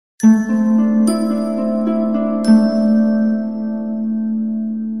Monocytes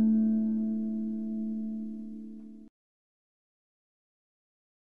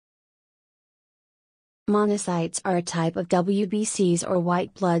are a type of WBCs or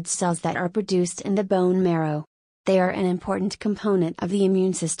white blood cells that are produced in the bone marrow. They are an important component of the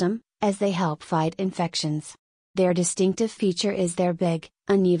immune system, as they help fight infections. Their distinctive feature is their big,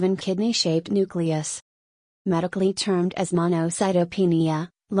 uneven kidney-shaped nucleus. Medically termed as monocytopenia,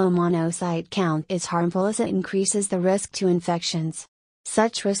 low monocyte count is harmful as it increases the risk to infections.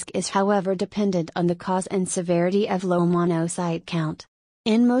 Such risk is however dependent on the cause and severity of low monocyte count.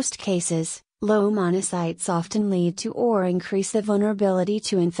 In most cases, low monocytes often lead to or increase the vulnerability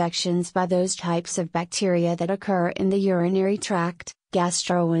to infections by those types of bacteria that occur in the urinary tract,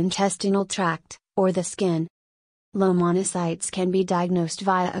 gastrointestinal tract, or the skin. Low monocytes can be diagnosed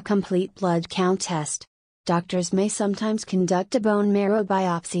via a complete blood count test. Doctors may sometimes conduct a bone marrow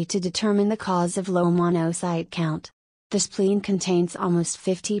biopsy to determine the cause of low monocyte count. The spleen contains almost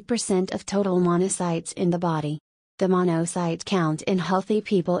 50% of total monocytes in the body. The monocyte count in healthy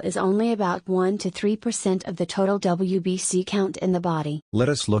people is only about 1 to 3% of the total WBC count in the body. Let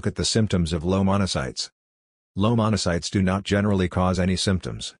us look at the symptoms of low monocytes. Low monocytes do not generally cause any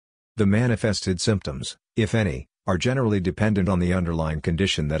symptoms. The manifested symptoms, if any, are generally dependent on the underlying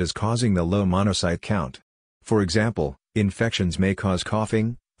condition that is causing the low monocyte count. For example, infections may cause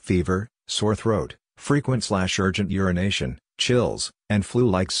coughing, fever, sore throat, frequent/urgent urination, chills, and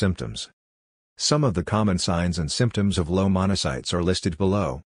flu-like symptoms. Some of the common signs and symptoms of low monocytes are listed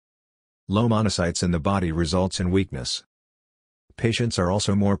below. Low monocytes in the body results in weakness. Patients are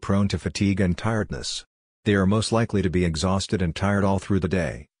also more prone to fatigue and tiredness. They are most likely to be exhausted and tired all through the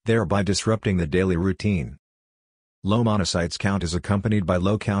day, thereby disrupting the daily routine. Low monocytes count is accompanied by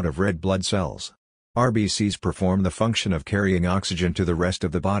low count of red blood cells. RBCs perform the function of carrying oxygen to the rest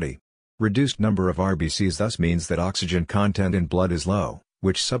of the body. Reduced number of RBCs thus means that oxygen content in blood is low,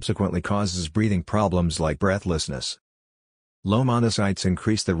 which subsequently causes breathing problems like breathlessness. Low monocytes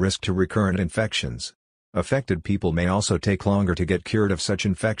increase the risk to recurrent infections. Affected people may also take longer to get cured of such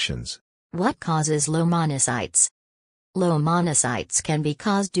infections. What causes low monocytes? Low monocytes can be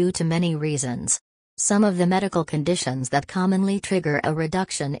caused due to many reasons. Some of the medical conditions that commonly trigger a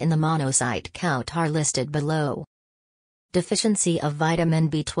reduction in the monocyte count are listed below. Deficiency of vitamin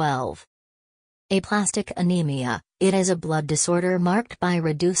B12. Aplastic anemia. It is a blood disorder marked by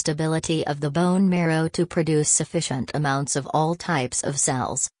reduced ability of the bone marrow to produce sufficient amounts of all types of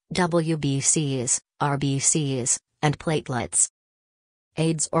cells, WBCs, RBCs, and platelets.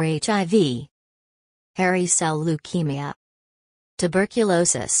 AIDS or HIV. Hairy cell leukemia.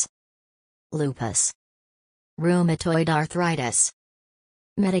 Tuberculosis. Lupus. Rheumatoid arthritis.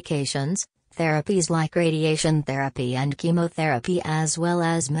 Medications. Therapies like radiation therapy and chemotherapy as well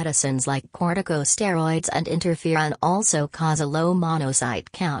as medicines like corticosteroids and interferon also cause a low monocyte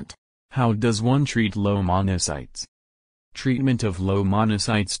count. How does one treat low monocytes? Treatment of low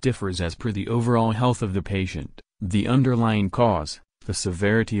monocytes differs as per the overall health of the patient, the underlying cause, the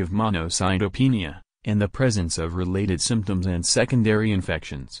severity of monocytopenia, and the presence of related symptoms and secondary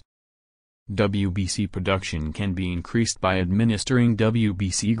infections. WBC production can be increased by administering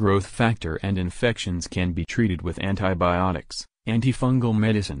WBC growth factor, and infections can be treated with antibiotics, antifungal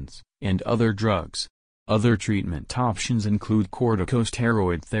medicines, and other drugs. Other treatment options include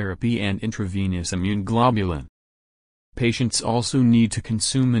corticosteroid therapy and intravenous immunoglobulin. Patients also need to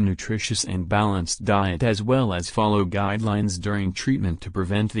consume a nutritious and balanced diet as well as follow guidelines during treatment to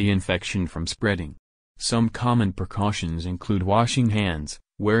prevent the infection from spreading. Some common precautions include washing hands,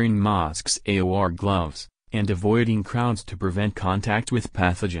 wearing masks or gloves, and avoiding crowds to prevent contact with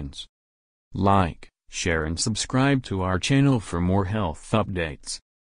pathogens. Like, share and subscribe to our channel for more health updates.